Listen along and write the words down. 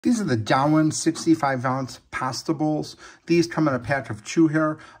These are the Dowan 65-ounce pasta bowls. These come in a pack of 2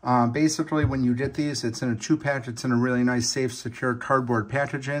 here. Basically, when you get these, it's in a 2-pack. It's in a really nice, safe, secure cardboard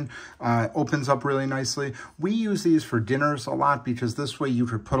packaging. Opens up really nicely. We use these for dinners a lot because this way you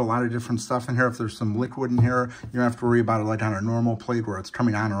could put a lot of different stuff in here. If there's some liquid in here, you don't have to worry about it like on a normal plate where it's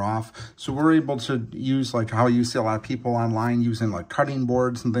coming on or off. So we're able to use like how you see a lot of people online using like cutting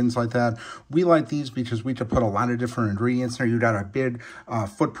boards and things like that. We like these because we could put a lot of different ingredients in here. You got a big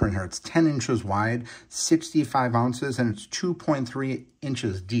footprint here. It's 10 inches wide, 65 ounces, and it's 2.3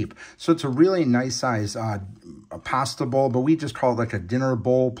 inches deep. So it's a really nice size a pasta bowl, but we just call it like a dinner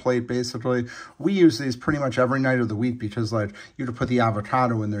bowl plate, basically. We use these pretty much every night of the week because like you could put the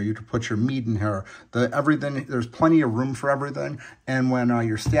avocado in there, you could put your meat in here, everything, there's plenty of room for everything. And when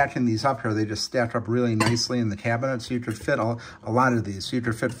you're stacking these up here, they just stack up really nicely in the cabinet. So you could fit a lot of these. So you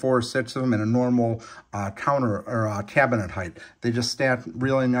could fit 4 or 6 of them in a normal counter or cabinet height. They just stack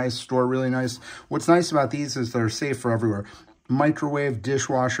really nice, store really nice. What's nice about these is they're safe for everywhere. Microwave,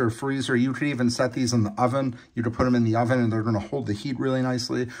 dishwasher, freezer. You could even set these in the oven. You could put them in the oven and they're going to hold the heat really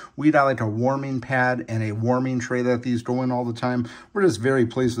nicely. We got like a warming pad and a warming tray that these go in all the time. We're just very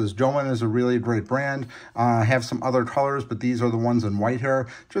pleased with this. Dowan is a really great brand. Have some other colors, but these are the ones in white here.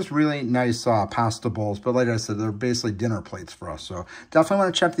 Just really nice pasta bowls. But like I said, they're basically dinner plates for us. So definitely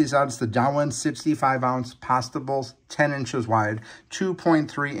want to check these out. It's the Dowan 65-ounce pasta bowls, 10 inches wide,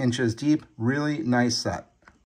 2.3 inches deep. Really nice set.